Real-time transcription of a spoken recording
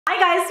Hi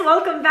guys,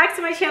 welcome back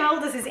to my channel.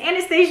 This is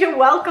Anastasia.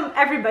 Welcome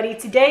everybody.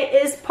 Today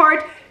is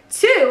part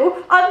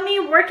 2 of me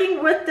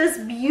working with this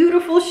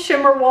beautiful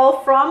shimmer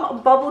wall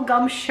from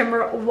Bubblegum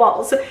Shimmer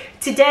Walls.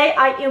 Today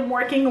I am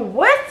working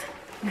with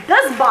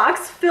this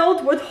box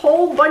filled with a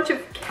whole bunch of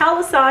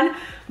Calasan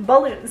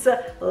balloons.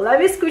 Let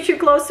me scoot you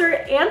closer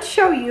and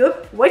show you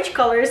which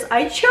colors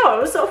I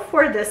chose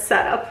for this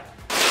setup.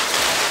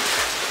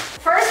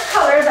 First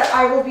color that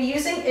I will be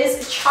using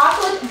is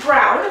chocolate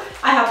brown.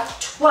 I have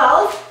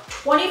 12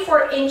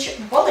 24-inch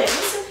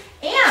balloons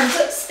and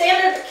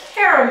standard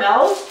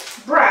caramel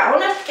brown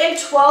in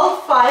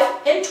 12,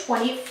 5, and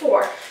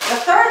 24. The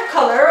third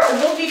color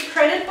will be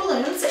printed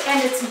balloons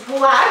and it's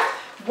black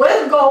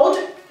with gold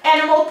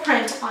animal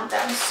print on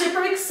them.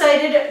 Super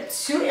excited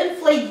to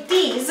inflate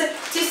these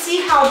to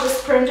see how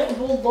this print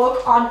will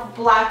look on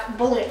black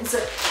balloons.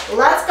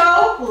 Let's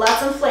go,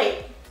 let's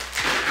inflate.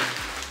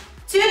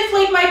 To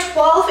inflate my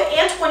 12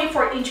 and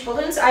 24-inch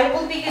balloons, I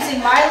will be using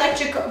my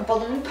electric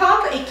balloon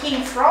pump. It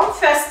came from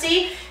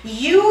Festi.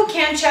 You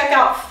can check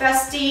out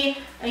festiusa.com.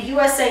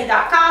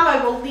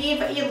 I will leave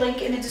a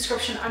link in the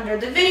description under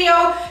the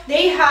video.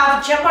 They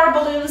have gem bar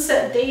balloons.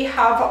 They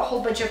have a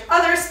whole bunch of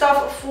other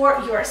stuff for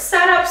your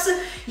setups.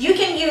 You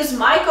can use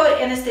my code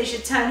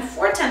Anastasia10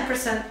 for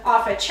 10%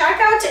 off at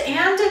checkout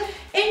and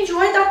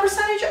enjoy that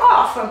percentage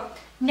off.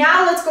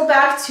 Now let's go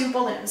back to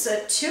balloons.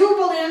 2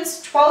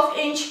 balloons,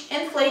 12-inch,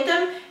 inflate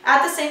them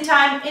at the same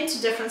time into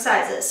different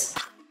sizes.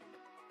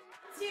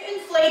 Once you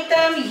inflate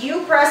them,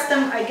 you press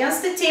them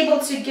against the table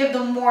to give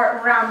them more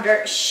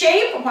rounder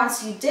shape.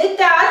 Once you did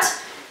that,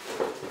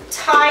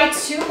 tie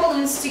 2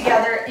 balloons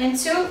together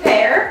into a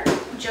pair,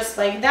 just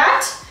like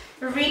that.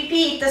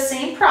 Repeat the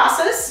same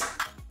process.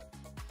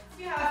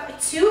 You have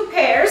 2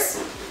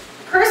 pairs,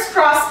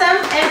 crisscross them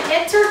and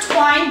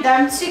intertwine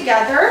them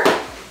together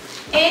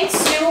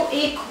into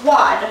a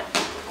quad.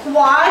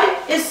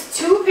 Quad is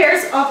 2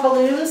 pairs of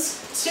balloons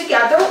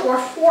together or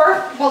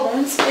 4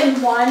 balloons in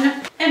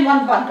one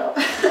bundle.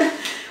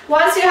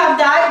 Once you have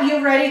that,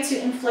 you're ready to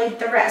inflate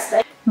the rest.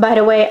 By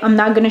the way, I'm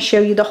not going to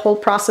show you the whole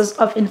process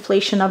of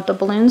inflation of the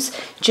balloons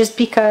just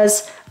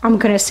because I'm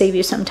going to save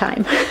you some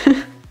time.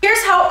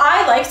 Here's how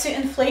I like to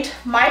inflate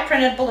my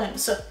printed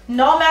balloons. So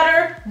no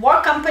matter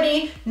what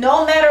company,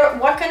 no matter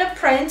what kind of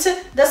print,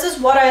 this is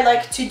what I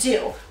like to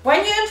do.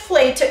 When you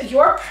inflate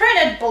your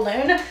printed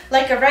balloon,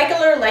 like a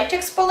regular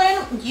latex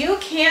balloon, you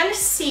can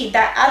see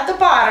that at the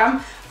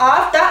bottom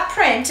of that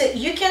print,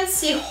 you can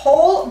see a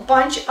whole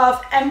bunch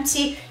of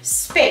empty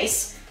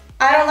space.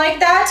 I don't like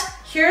that.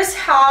 Here's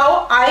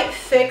how I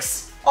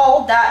fix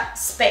all that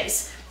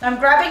space. I'm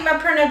grabbing my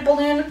printed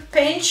balloon,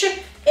 pinch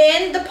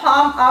in the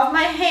palm of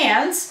my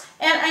hands,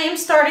 and I am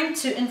starting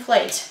to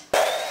inflate.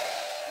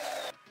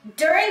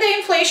 During the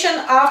inflation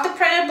of the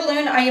printed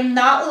balloon, I am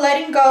not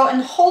letting go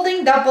and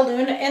holding that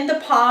balloon in the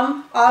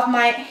palm of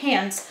my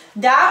hands.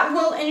 That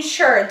will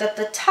ensure that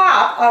the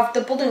top of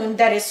the balloon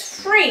that is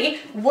free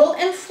will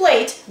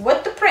inflate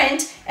with the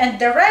print, and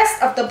the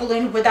rest of the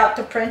balloon without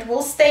the print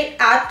will stay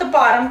at the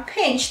bottom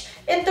pinched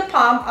in the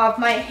palm of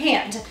my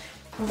hand.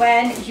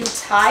 When you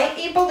tie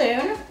a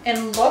balloon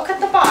and look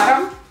at the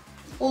bottom,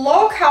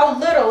 look how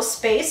little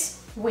space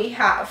we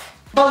have.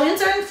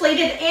 Balloons are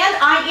inflated and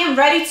I am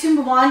ready to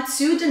move on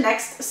to the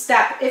next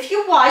step. If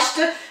you watched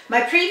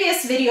my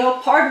previous video,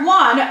 part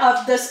 1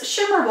 of this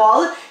shimmer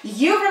wall,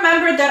 you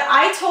remember that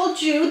I told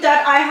you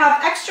that I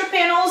have extra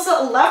panels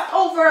left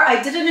over.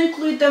 I didn't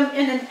include them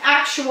in an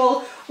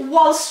actual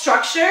wall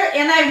structure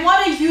and I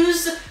want to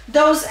use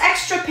those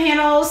extra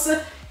panels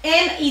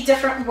in a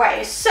different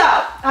way. So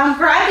I'm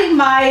grabbing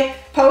my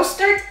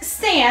poster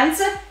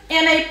stands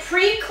and I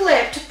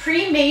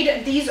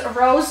pre-made these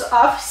rows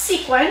of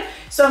sequin.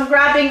 So I'm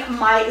grabbing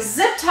my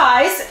zip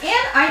ties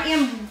and I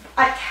am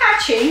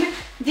attaching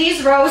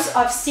these rows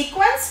of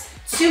sequins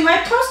to my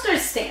poster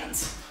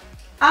stands.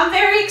 I'm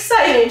very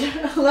excited.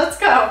 Let's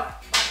go.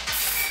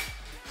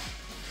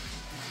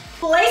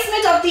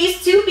 Placement of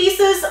these 2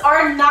 pieces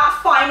are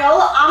not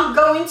final. I'm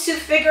going to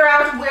figure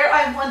out where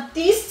I want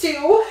these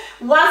 2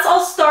 once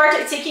I'll start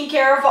taking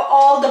care of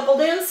all the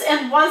balloons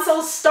and once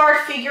I'll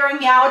start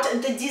figuring out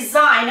the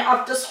design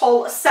of this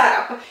whole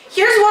setup.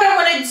 Here's what I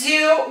want to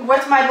do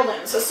with my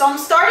balloons. So I'm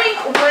starting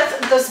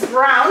with this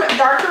brown,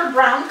 darker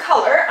brown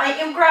color. I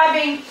am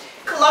grabbing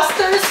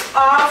clusters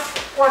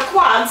of, or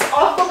quads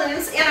of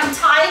balloons, and I'm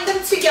tying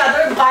them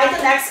together by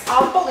the necks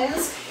of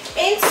balloons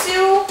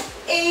into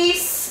a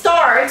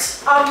start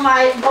of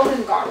my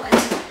balloon garland.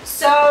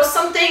 So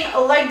something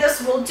like this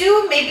will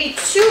do, maybe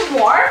 2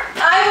 more.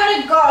 I'm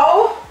gonna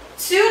go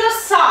to the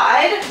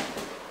side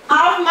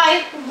of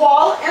my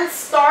wall and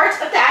start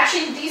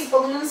attaching these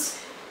balloons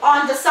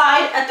on the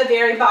side at the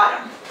very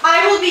bottom.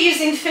 I will be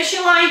using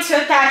fishing line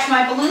to attach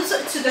my balloons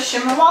to the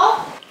shimmer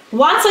wall.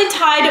 Once I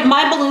tied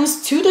my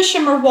balloons to the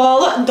shimmer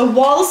wall, the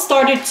wall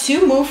started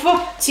to move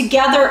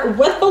together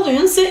with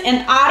balloons,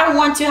 and I don't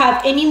want to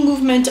have any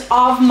movement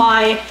of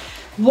my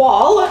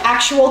wall,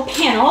 actual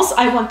panels.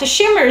 I want the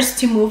shimmers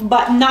to move,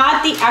 but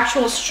not the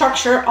actual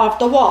structure of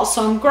the wall.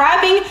 So I'm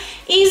grabbing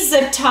a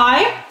zip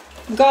tie,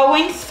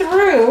 going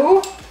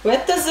through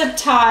with the zip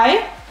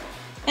tie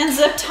and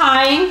zip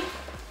tying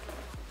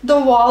the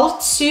wall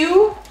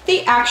to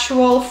the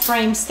actual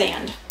frame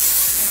stand.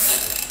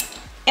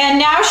 And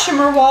now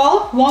Shimmer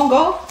wall won't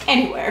go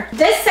anywhere.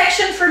 This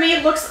section for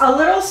me looks a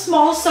little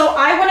small, so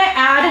I want to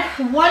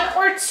add 1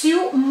 or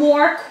 2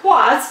 more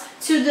quads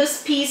to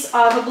this piece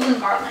of a balloon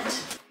garland.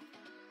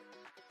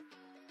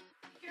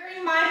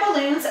 Securing my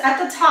balloons at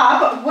the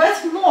top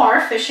with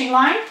more fishing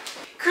line.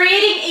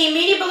 Creating a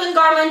mini balloon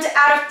garland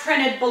out of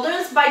printed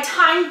balloons by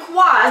tying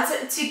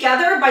quads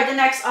together by the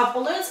necks of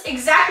balloons,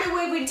 exactly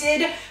what we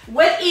did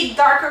with a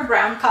darker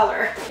brown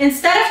color.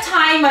 Instead of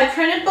tying my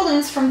printed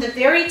balloons from the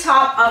very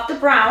top of the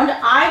brown,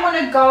 I want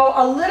to go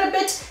a little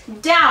bit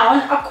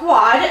down a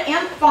quad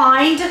and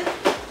find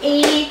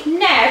a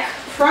neck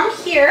from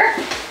here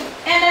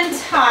and then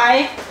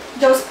tie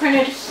those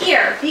printed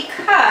here,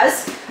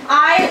 because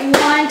I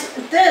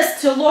want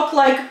this to look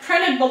like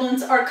printed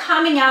balloons are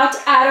coming out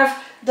of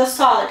the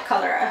solid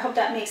color. I hope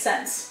that makes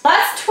sense.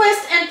 Let's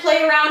twist and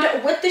play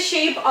around with the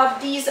shape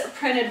of these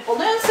printed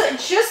balloons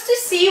just to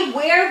see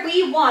where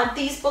we want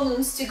these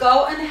balloons to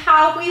go and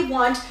how we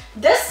want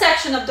this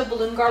section of the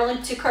balloon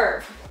garland to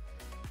curve.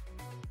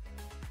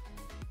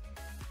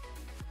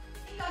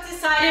 I've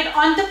decided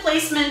on the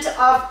placement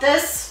of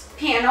this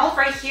panel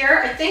right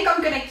here. I think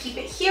I'm gonna keep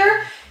it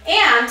here.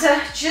 And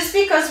just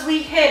because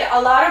we hit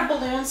a lot of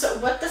balloons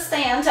with the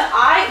stand,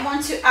 I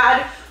want to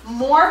add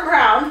more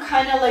brown,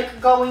 kind of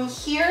like going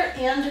here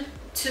and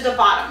to the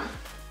bottom.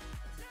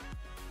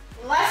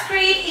 Let's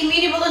create a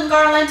mini balloon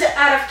garland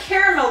out of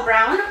caramel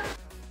brown.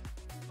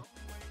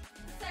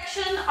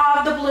 Section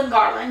of the balloon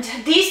garland.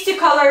 These 2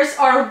 colors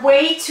are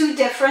way too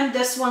different.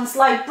 This one's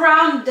light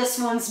brown, this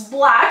one's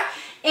black.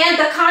 And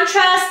the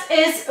contrast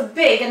is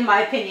big in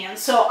my opinion.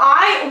 So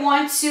I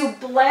want to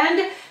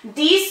blend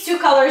these 2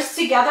 colors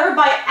together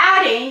by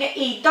adding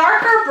a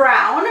darker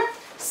brown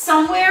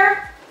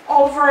somewhere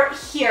over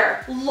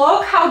here.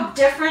 Look how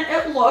different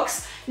it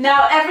looks.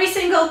 Now every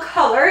single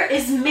color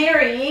is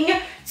marrying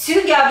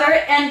together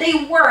and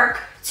they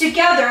work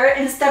together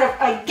instead of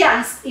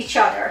against each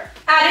other.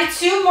 Added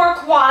 2 more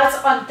quads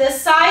on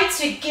this side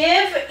to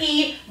give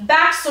a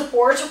back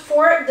support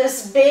for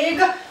this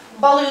big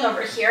balloon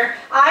over here.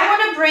 I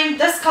want to bring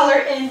this color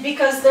in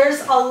because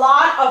there's a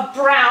lot of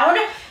brown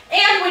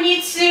and we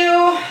need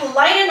to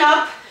lighten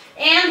up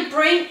and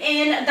bring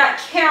in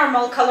that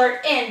caramel color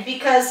in,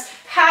 because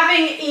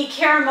having a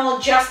caramel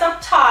just up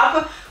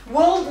top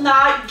will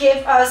not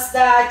give us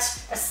that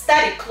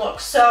aesthetic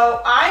look.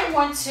 So I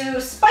want to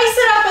spice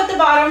it up at the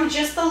bottom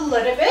just a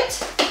little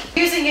bit,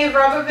 using a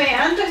rubber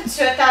band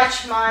to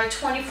attach my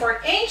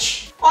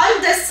 24-inch.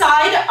 On this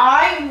side,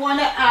 I want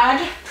to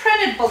add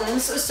printed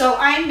balloons. So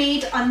I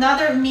made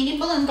another mini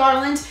balloon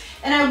garland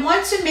and I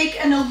want to make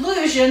an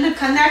illusion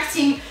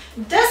connecting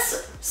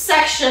this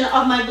section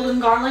of my balloon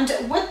garland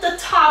with the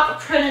top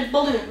printed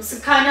balloons.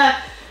 Kind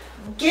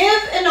of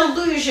give an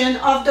illusion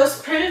of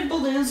those printed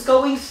balloons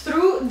going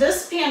through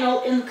this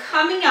panel and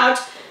coming out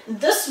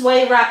this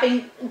way,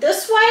 wrapping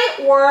this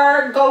way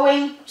or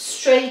going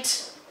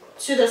straight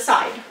to the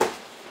side.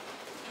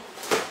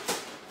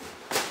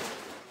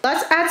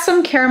 Let's add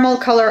some caramel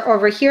color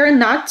over here,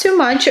 not too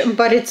much,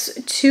 but it's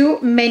too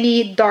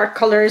many dark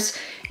colors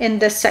in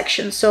this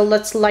section. So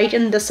let's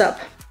lighten this up.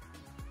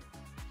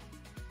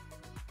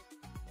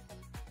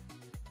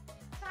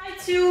 Try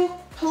to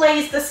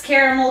place this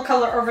caramel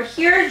color over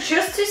here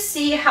just to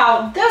see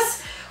how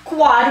this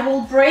quad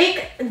will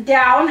break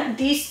down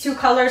these 2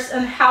 colors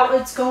and how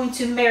it's going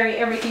to marry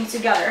everything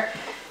together.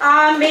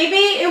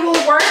 Maybe it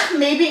will work,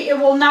 maybe it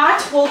will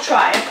not. We'll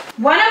try.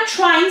 When I'm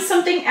trying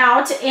something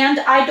out and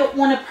I don't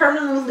want to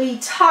permanently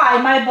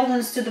tie my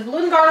balloons to the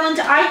balloon garland,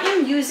 I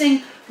am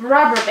using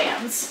rubber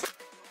bands.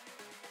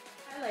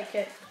 I like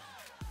it.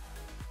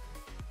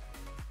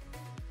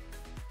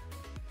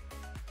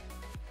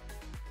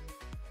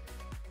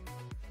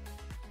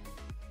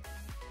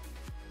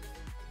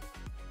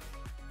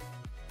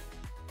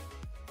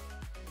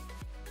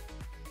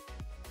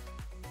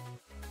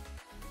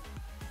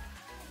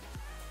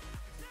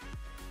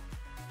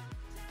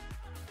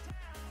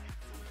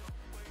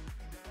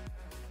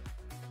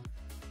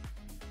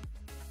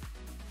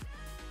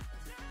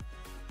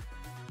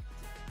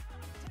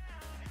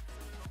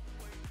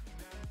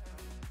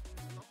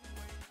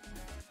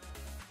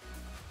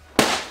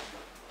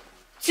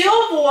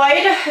 To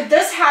avoid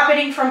this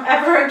happening from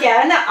ever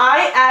again,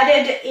 I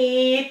added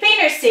a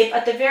painter's tape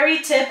at the very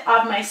tip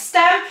of my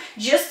stem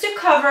just to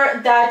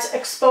cover that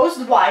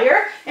exposed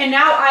wire, and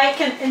now I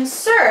can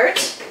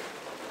insert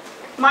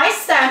my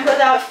stem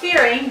without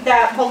fearing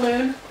that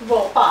balloon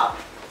will pop.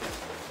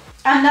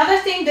 Another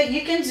thing that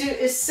you can do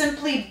is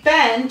simply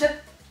bend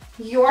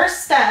your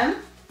stem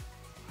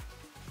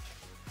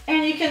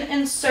and you can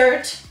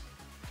insert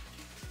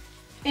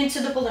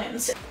into the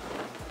balloons.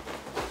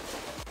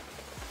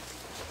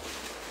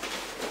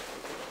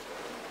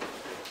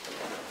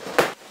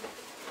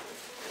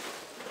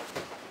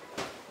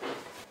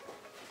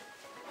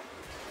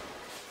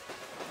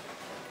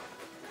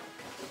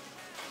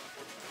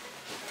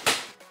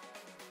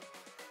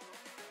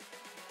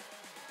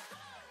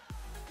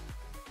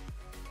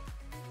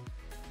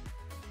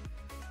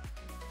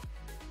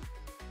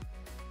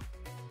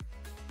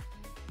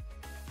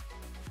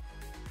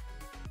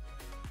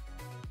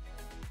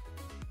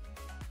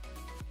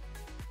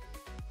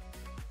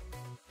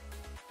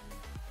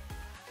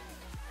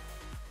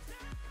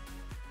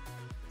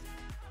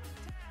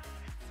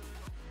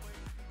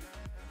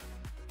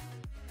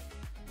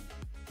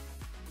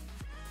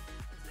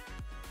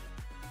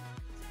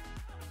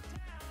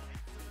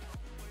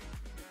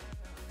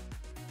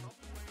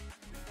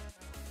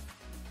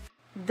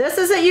 This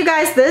is it, you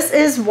guys. This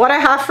is what I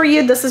have for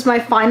you. This is my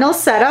final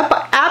setup.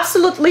 I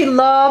absolutely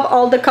love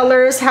all the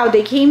colors, how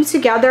they came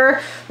together.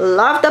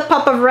 Love the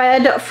pop of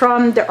red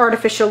from the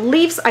artificial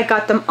leaves. I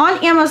got them on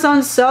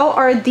Amazon. So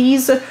are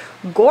these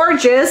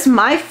gorgeous,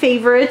 my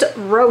favorite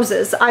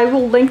roses. I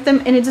will link them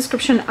in the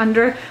description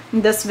under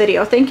this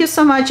video. Thank you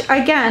so much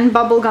again,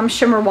 Bubblegum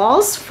Shimmer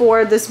Walls,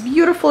 for this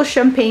beautiful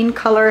champagne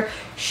color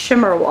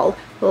shimmer wall.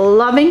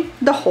 Loving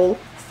the whole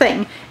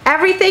thing.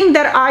 Everything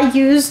that I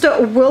used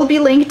will be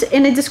linked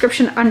in the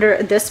description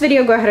under this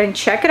video. Go ahead and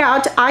check it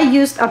out. I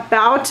used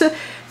about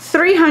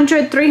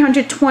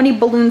 320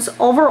 balloons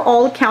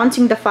overall,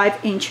 counting the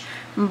 5-inch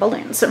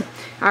balloons.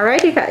 All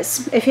right, you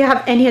guys, if you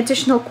have any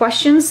additional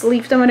questions,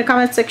 leave them in the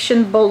comment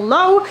section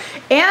below.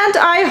 And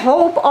I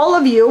hope all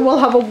of you will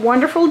have a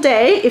wonderful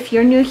day. If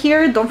you're new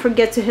here, don't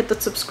forget to hit the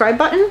subscribe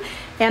button.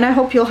 And I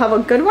hope you'll have a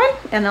good one,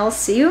 and I'll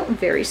see you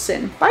very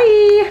soon.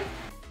 Bye.